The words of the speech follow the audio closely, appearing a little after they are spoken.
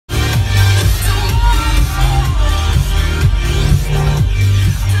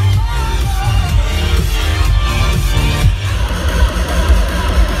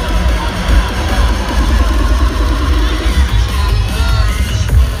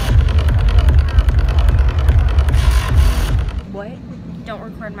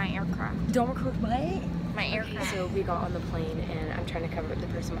we got on the plane, and I'm trying to cover the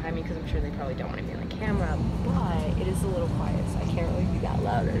person behind me because I'm sure they probably don't want to be on the camera, but it is a little quiet, so I can't really be that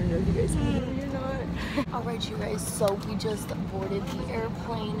loud. I don't know if you guys can hear me or not. Alright, you guys, so we just boarded the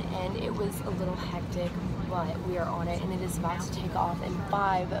airplane, and it was a little hectic, but we are on it, and it is about to take off in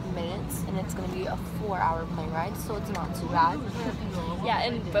 5 minutes, and it's going to be a 4-hour plane ride, so it's not too bad. Yeah,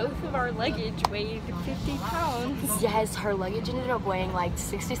 and both of our luggage weighed 50 pounds. Yes, her luggage ended up weighing like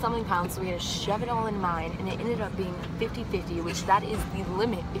 60-something pounds, so we had to shove it all in mine, and it ended up being 50-50, which that is the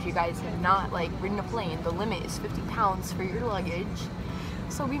limit. If you guys have not like ridden a plane, the limit is 50 pounds for your luggage.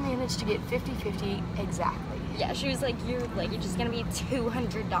 So we managed to get 50-50 exactly. Yeah, she was like, your luggage is gonna be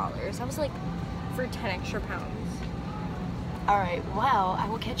 $200. I was like, for 10 extra pounds. Alright, well, I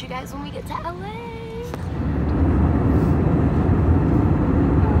will catch you guys when we get to LA.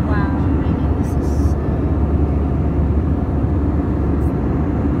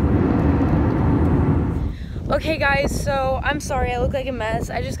 Okay guys, so I'm sorry I look like a mess.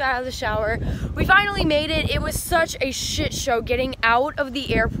 I just got out of the shower. We finally made it. It was such a shit show getting out of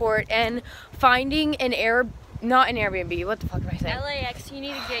the airport and finding an not an Airbnb, what the fuck am I saying? LAX, you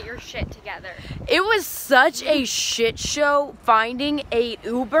need to get your shit together. It was such a shit show finding a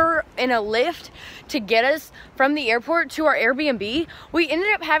Uber and a Lyft to get us from the airport to our Airbnb. We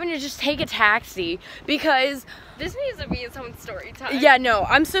ended up having to just take a taxi because this needs to be its own story time. Yeah, no,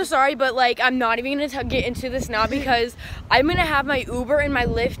 I'm so sorry, but like, I'm not even gonna get into this now because I'm gonna have my Uber and my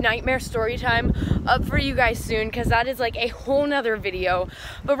Lyft nightmare story time up for you guys soon because that is like a whole nother video.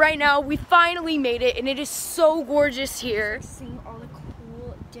 But right now, we finally made it, and it is so gorgeous here. Seeing all the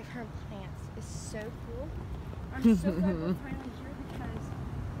cool, different plants is so cool. I'm so glad we're finally here because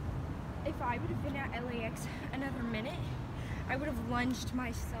if I would have been at LAX another minute, I would have lunged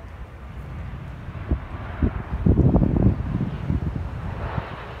myself.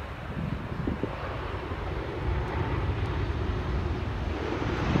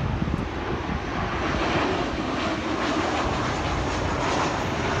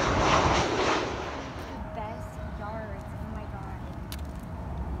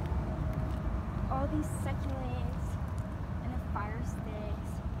 These succulents and the fire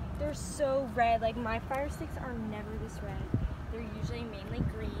sticks, they're so red. Like, my fire sticks are never this red. They're usually mainly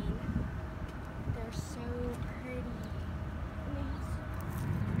green. They're so pretty.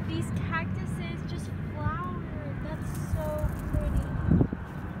 And these cactuses just flowered. That's so pretty.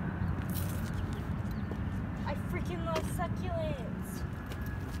 I freaking love succulents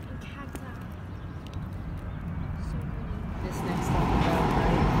and cacti. So pretty. This next level,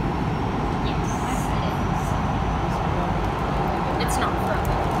 right? It's not for a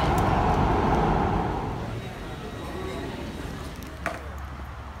little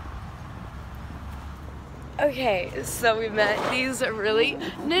bit. Okay, so we met these really.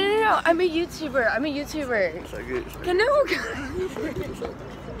 No. I'm a YouTuber.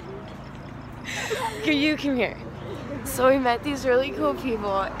 Can you come here? So we met these really cool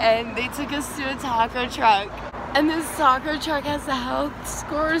people, and they took us to a taco truck. And this taco truck has a health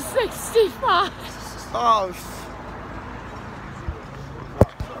score of 65. Oh.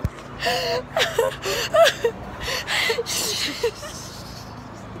 Don't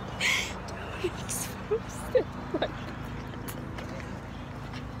expose them like that.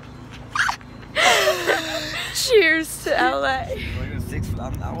 Cheers to LA.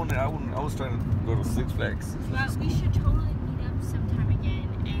 I was trying to go to Six Flags. Well, we should totally meet up sometime again,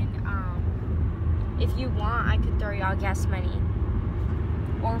 and if you want, I could throw y'all gas money,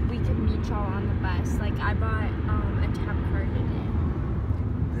 or we could meet y'all on the bus. Like, I bought a tap card today.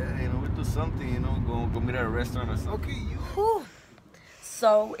 Yeah, we do something, go meet at a restaurant or something. Okay, you. Whew.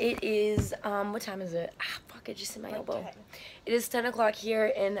 So it is, what time is it? Ah, fuck, it just hit my elbow. 10. It is 10 o'clock here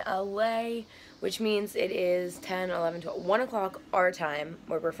in LA, which means it is 10, 11, 12, 1 o'clock our time,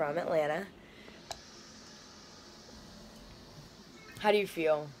 where we're from, Atlanta. How do you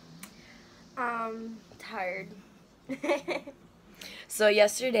feel? Tired. So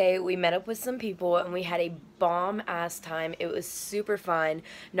yesterday we met up with some people and we had a bomb-ass time. It was super fun.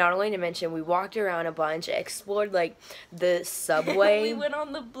 Not only to mention, we walked around a bunch, explored like the subway. We went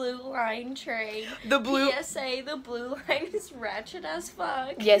on the blue line train. The blue PSA, the blue line is ratchet as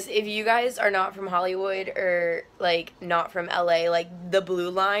fuck. Yes, if you guys are not from Hollywood or like not from LA, like the blue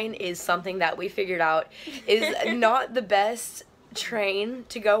line is something that we figured out is not the best train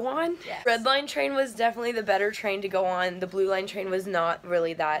to go on. Yes. Red line train was definitely the better train to go on. The blue line train was not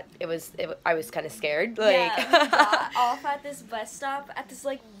really that. I was kind of scared. Like, yeah, we got off at this bus stop at this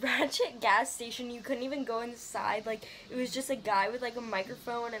like ratchet gas station. You couldn't even go inside. Like, it was just a guy with like a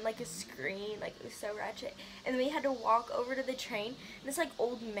microphone and like a screen. Like, it was so ratchet. And then we had to walk over to the train. And this like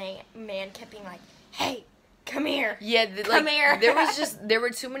old man kept being like, "Hey, Come here. Yeah, Come here. there were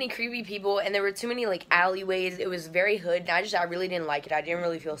too many creepy people, and there were too many like alleyways. It was very hood, and I really didn't like it. I didn't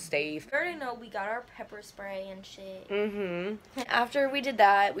really feel safe. You already know we got our pepper spray and shit. After we did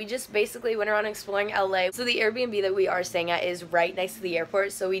that, we just basically went around exploring LA. So the Airbnb that we are staying at is right next to the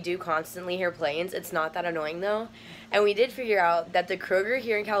airport, so we do constantly hear planes. It's not that annoying though. And we did figure out that the Kroger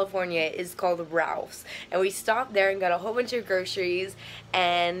here in California is called Ralph's. And we stopped there and got a whole bunch of groceries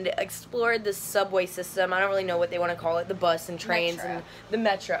and explored the subway system. I don't really know what they want to call it, the bus and trains and the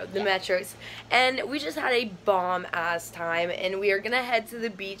metros. And we just had a bomb-ass time, and we are going to head to the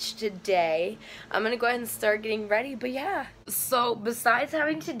beach today. I'm going to go ahead and start getting ready, but yeah. So besides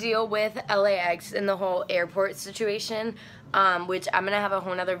having to deal with LAX and the whole airport situation, which I'm gonna have a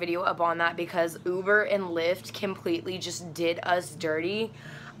whole nother video up on that because Uber and Lyft completely just did us dirty.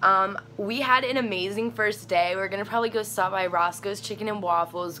 We had an amazing first day. We're gonna probably go stop by Roscoe's Chicken and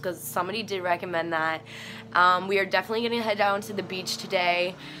Waffles because somebody did recommend that. We are definitely gonna head down to the beach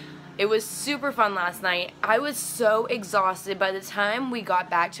today. It was super fun last night. I was so exhausted by the time we got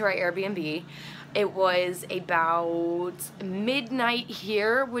back to our Airbnb. It was about midnight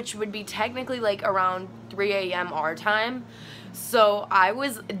here, which would be technically like around 3 a.m. our time. So I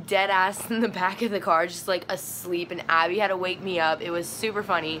was dead ass in the back of the car, just like asleep, and Abby had to wake me up. It was super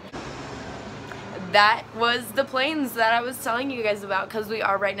funny. That was the planes that I was telling you guys about, because we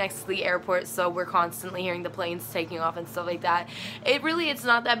are right next to the airport, so we're constantly hearing the planes taking off and stuff like that. It's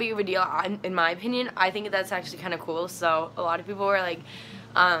not that big of a deal, in my opinion. I think that's actually kind of cool. So a lot of people were like,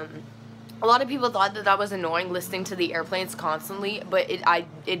 a lot of people thought that was annoying, listening to the airplanes constantly, but it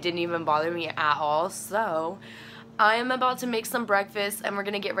didn't even bother me at all. So I am about to make some breakfast, and we're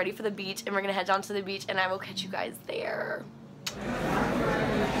gonna get ready for the beach, and we're gonna head down to the beach, and I will catch you guys there.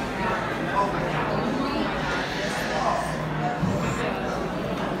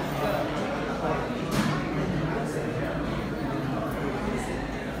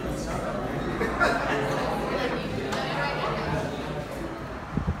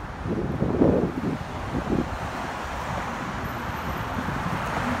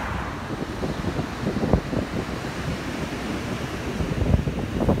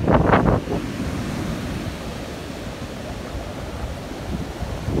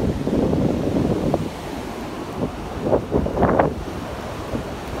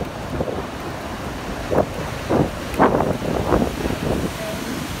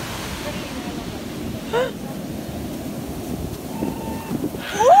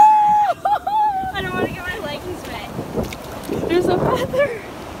 I don't want to get my leggings wet. There's a weather.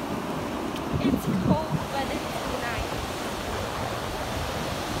 It's cold, but it's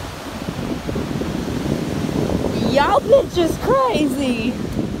nice. Y'all bitches crazy.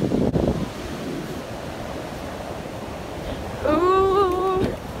 Ooh.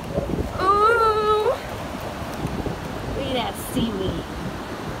 Ooh. Look at that seaweed.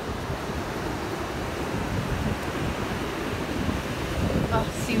 Oh,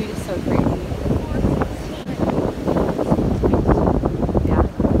 seaweed is so crazy.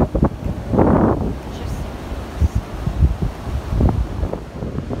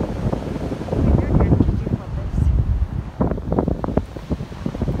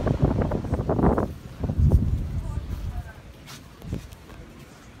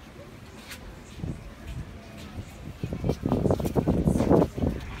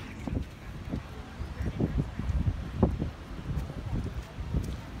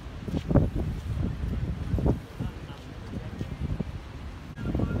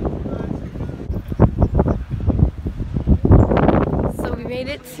 Made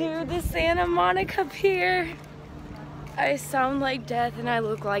it to the Santa Monica Pier. I sound like death and I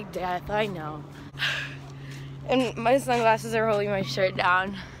look like death, I know. And my sunglasses are holding my shirt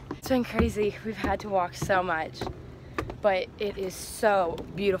down. It's been crazy. We've had to walk so much, but it is so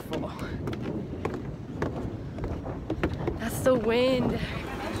beautiful. That's the wind.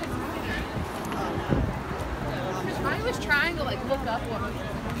 I was trying to like look up what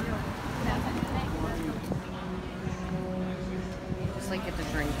like get the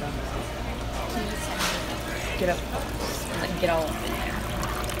drink done. Get up. Like, get all up in there.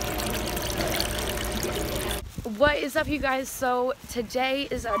 What is up, you guys? So today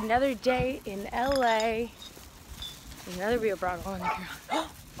is another day in LA. Another real brown on the ground.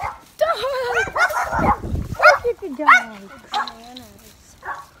 Dog! Look at the dog.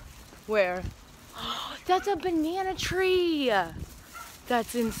 Where? That's a banana tree.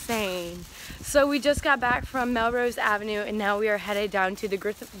 That's insane. So we just got back from Melrose Avenue, and now we are headed down to the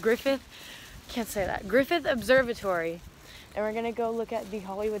Griffith Observatory, and we're gonna go look at the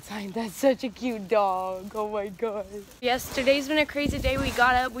Hollywood sign. That's such a cute dog. Oh my god. Yes, today's been a crazy day. We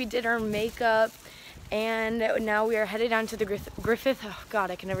got up, we did our makeup, And now we are headed down to the Griffith, oh God,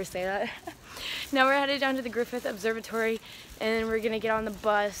 I can never say that. Now we're headed down to the Griffith Observatory, and then we're gonna get on the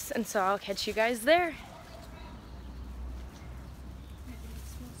bus, and so I'll catch you guys there.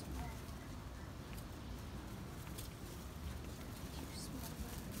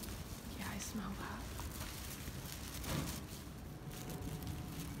 Yeah, I smell that.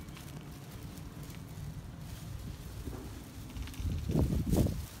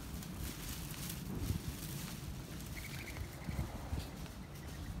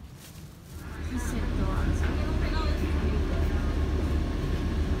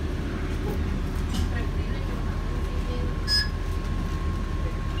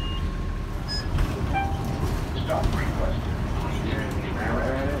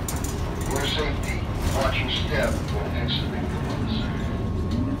 For safety, watch your step when exiting the bus.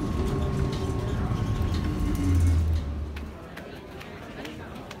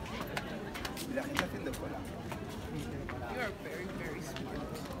 You are very, very smart.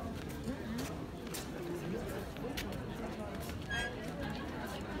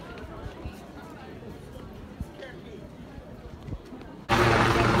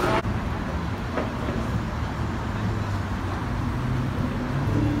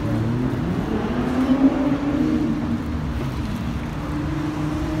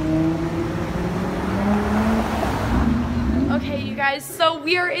 Okay, you guys, so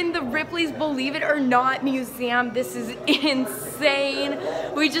we are in the Ripley's Believe It or Not Museum. This is insane.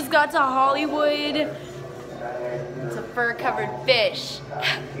 We just got to Hollywood. It's a fur-covered fish.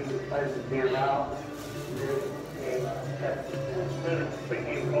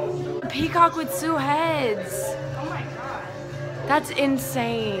 A peacock with two heads. Oh my god. That's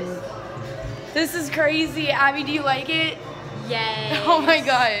insane. This is crazy. Abby, do you like it? Yay. Oh my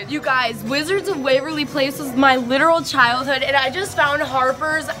god. You guys, Wizards of Waverly Place was my literal childhood, and I just found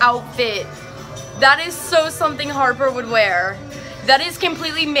Harper's outfit. That is so something Harper would wear. That is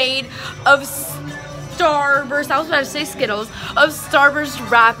completely made of Starburst, I was about to say Skittles, of Starburst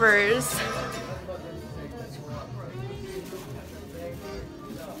wrappers.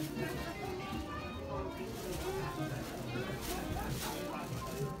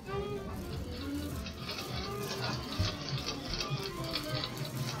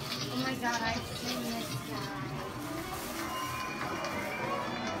 Oh my god, I've seen this guy.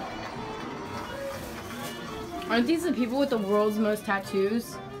 Aren't these the people with the world's most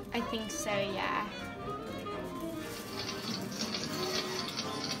tattoos? I think so, yeah.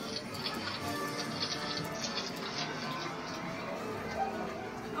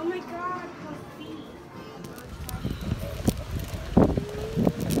 Oh my god, her feet.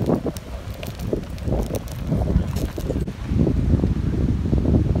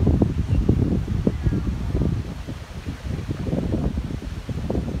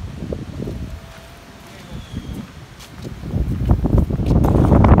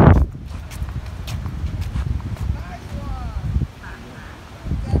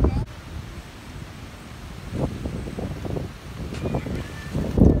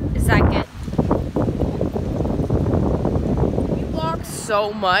 Is that good? We walk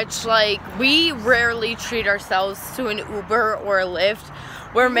so much, like we rarely treat ourselves to an Uber or a Lyft.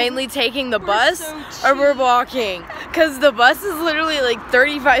 We're mainly taking the bus or we're walking, because the bus is literally like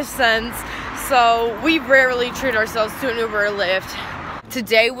 35 cents, so we rarely treat ourselves to an Uber or Lyft.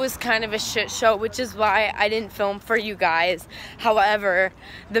 Today was kind of a shit show, which is why I didn't film for you guys. However,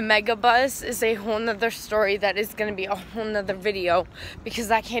 the mega bus is a whole nother story that is going to be a whole nother video, because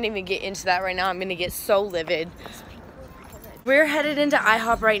I can't even get into that right now. I'm going to get so livid. We're headed into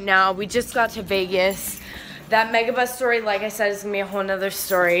IHOP right now. We just got to Vegas. That mega bus story, like I said, is going to be a whole nother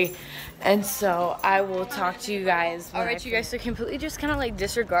story. And so I will talk to you guys. Alright, you guys, so completely just kind of like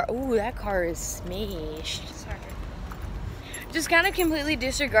disregard. Ooh, that car is smashed. Sorry. Just kind of completely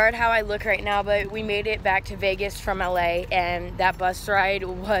disregard how I look right now, but we made it back to Vegas from LA, and that bus ride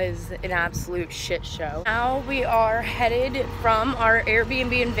was an absolute shit show. Now we are headed from our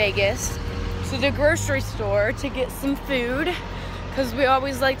Airbnb in Vegas to the grocery store to get some food, because we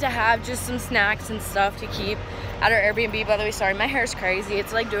always like to have just some snacks and stuff to keep at our Airbnb. By the way, sorry, my hair's crazy.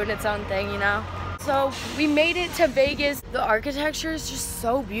 It's like doing its own thing, you know? So we made it to Vegas. The architecture is just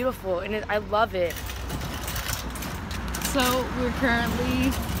so beautiful, and I love it. So we're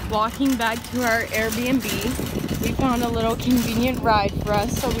currently walking back to our Airbnb. We found a little convenient ride for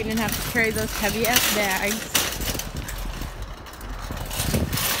us, so we didn't have to carry those heavy ass bags.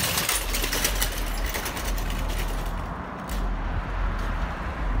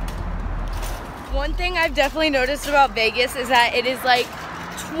 One thing I've definitely noticed about Vegas is that it is like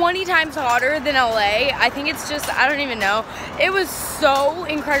 20 times hotter than LA. I think it's just, I don't even know. It was so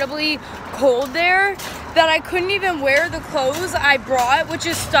incredibly cold there that I couldn't even wear the clothes I brought, which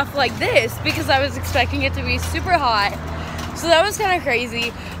is stuff like this, because I was expecting it to be super hot. So that was kind of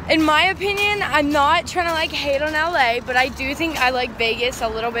crazy. In my opinion, I'm not trying to like hate on LA, but I do think I like Vegas a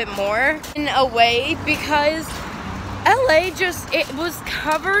little bit more in a way, because LA it was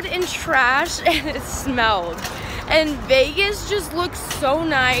covered in trash and it smelled. And Vegas just looks so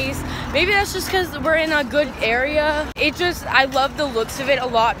nice. Maybe that's just because we're in a good area. I love the looks of it a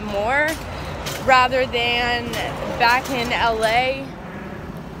lot more rather than back in LA.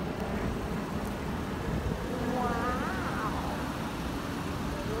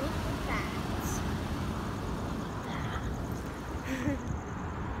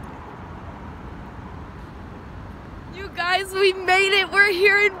 You guys, we made it. We're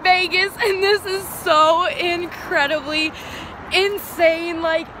here in Vegas and this is so incredibly insane.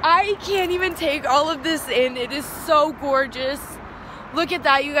 Like, I can't even take all of this in. It is so gorgeous. Look at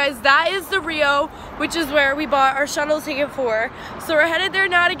that, you guys. That is the Rio, which is where we bought our shuttle ticket for. So we're headed there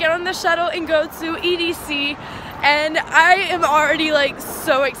now to get on the shuttle and go to EDC. And I am already like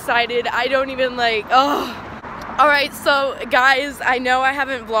so excited. I don't even like, oh. Alright, so guys, I know I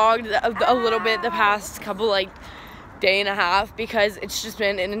haven't vlogged a little bit the past couple like day and a half because it's just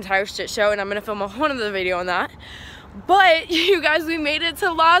been an entire shit show, and I'm gonna film a whole other video on that. But you guys, we made it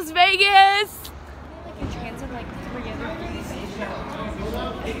to Las Vegas. Like in transit, like 3 other things.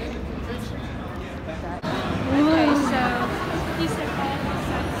 Okay, so he said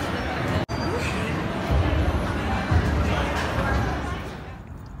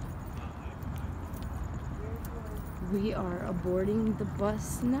We are aboarding the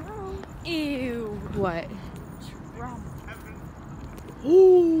bus now. Ew. What? Trump.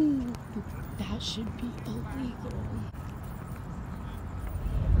 Ooh, that should be illegal.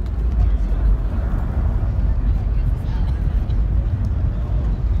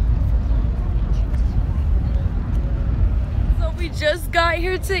 So we just got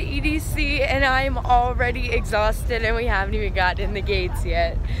here to EDC and I'm already exhausted and we haven't even gotten in the gates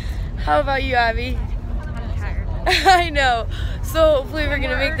yet. How about you, Abby? I'm tired. I know. So hopefully we're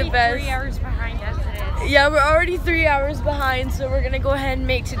gonna make the best. 3 hours behind as it is. Yeah, we're already 3 hours behind, so we're gonna go ahead and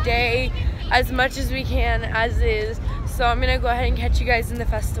make today as much as we can as is. So I'm gonna go ahead and catch you guys in the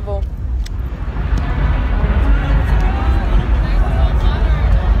festival. Wait,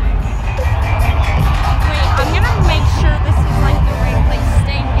 I'm gonna make sure this is like the right place.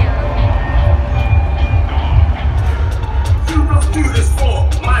 Stay here, okay? 2 + 2 is 4,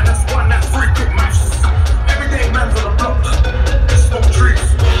 -1, that's freaking maths. Everyday man's on the block, smoke trees.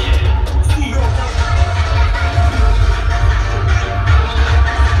 See your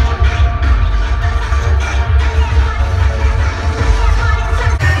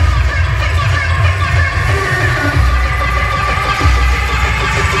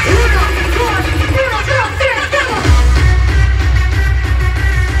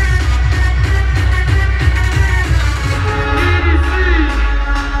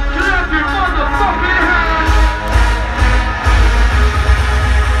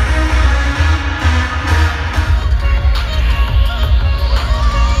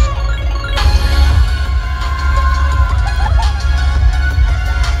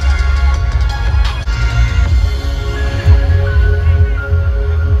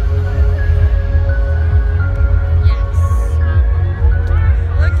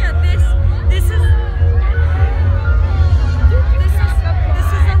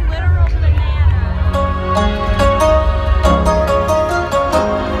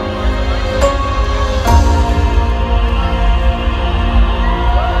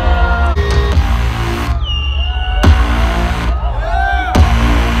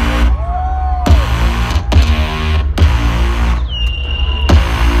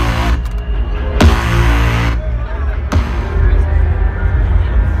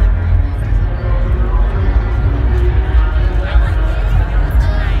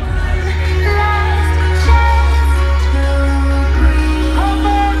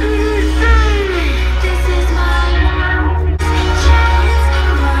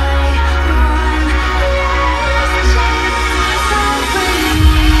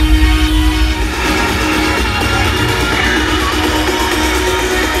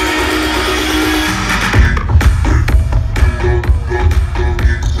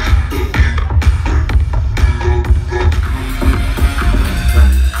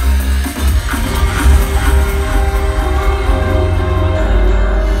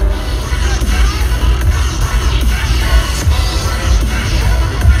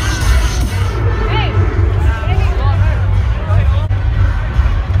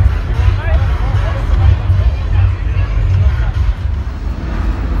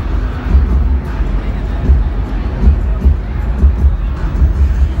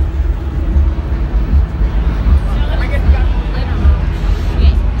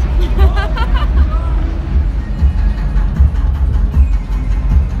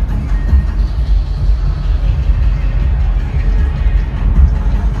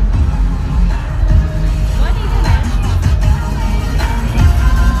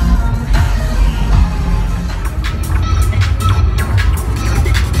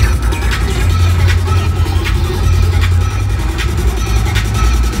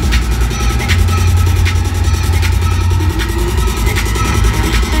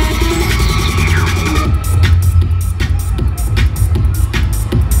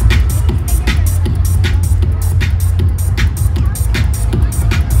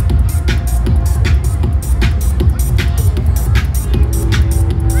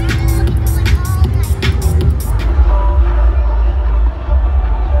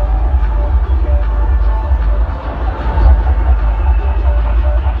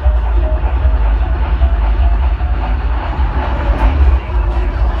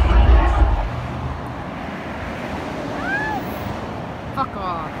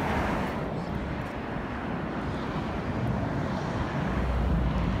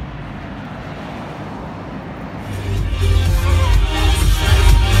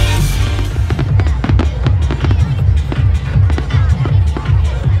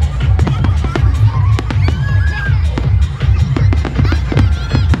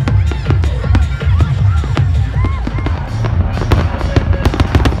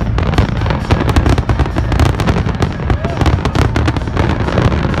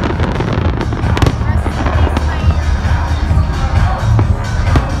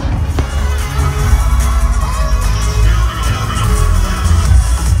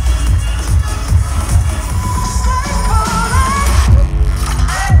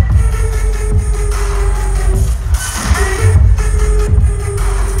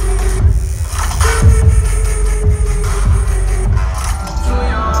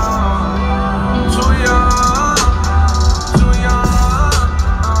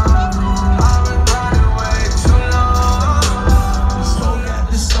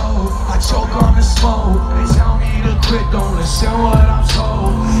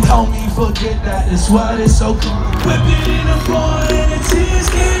that is what it's so cold. Whipping in the floor and the tears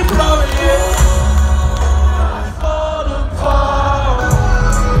keep flowing. Fall apart.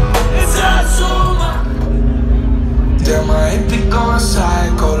 It's not so much. Damn, I ain't been going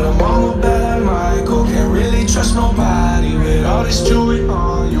psycho. The mama bad at Michael. Can't really trust nobody with all this jewelry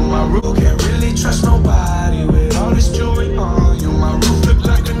on you. My roof can't really trust nobody with all this jewelry on you. My roof look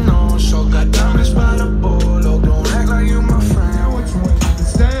like a no-show. Got diamonds by the bolo. Don't act like you my friend. Which one you can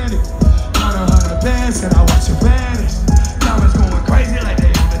stand it? 100 bands and I watch it vanish. Diamonds going crazy like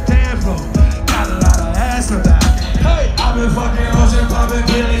they on the dance floor. Got a lot of ass in the back. Hey, I've been fucking hoes and popping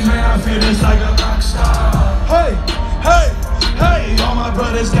pillies, man. I feel just like a rock star. Hey, hey, hey. All my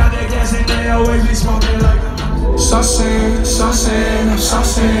brothers got their gas and they always be smoking like a saucing, saucing, I'm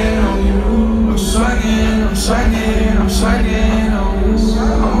saucing on you. I'm swagging, I'm swagging, I'm swagging on you.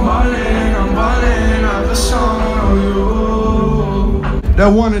 I'm ballin', I've a song on you. That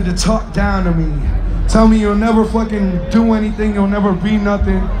wanted to talk down to me. Tell me you'll never fucking do anything, you'll never be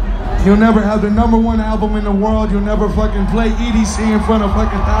nothing. You'll never have the #1 album in the world, you'll never fucking play EDC in front of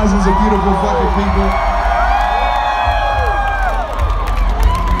fucking thousands of beautiful fucking people.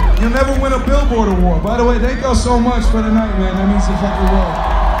 You'll never win a Billboard award. By the way, thank y'all so much for the night, man. That means the fucking world.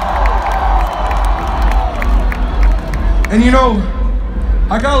 And you know,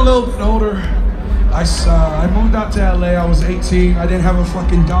 I got a little bit older. I moved out to LA, I was 18. I didn't have a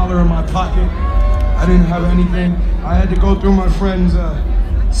fucking dollar in my pocket. I didn't have anything. I had to go through my friend's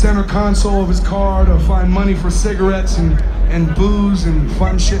center console of his car to find money for cigarettes and booze and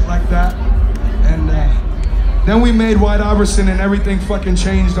fun shit like that. And then we made White Iverson and everything fucking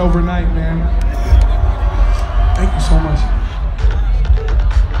changed overnight, man. Thank you so much.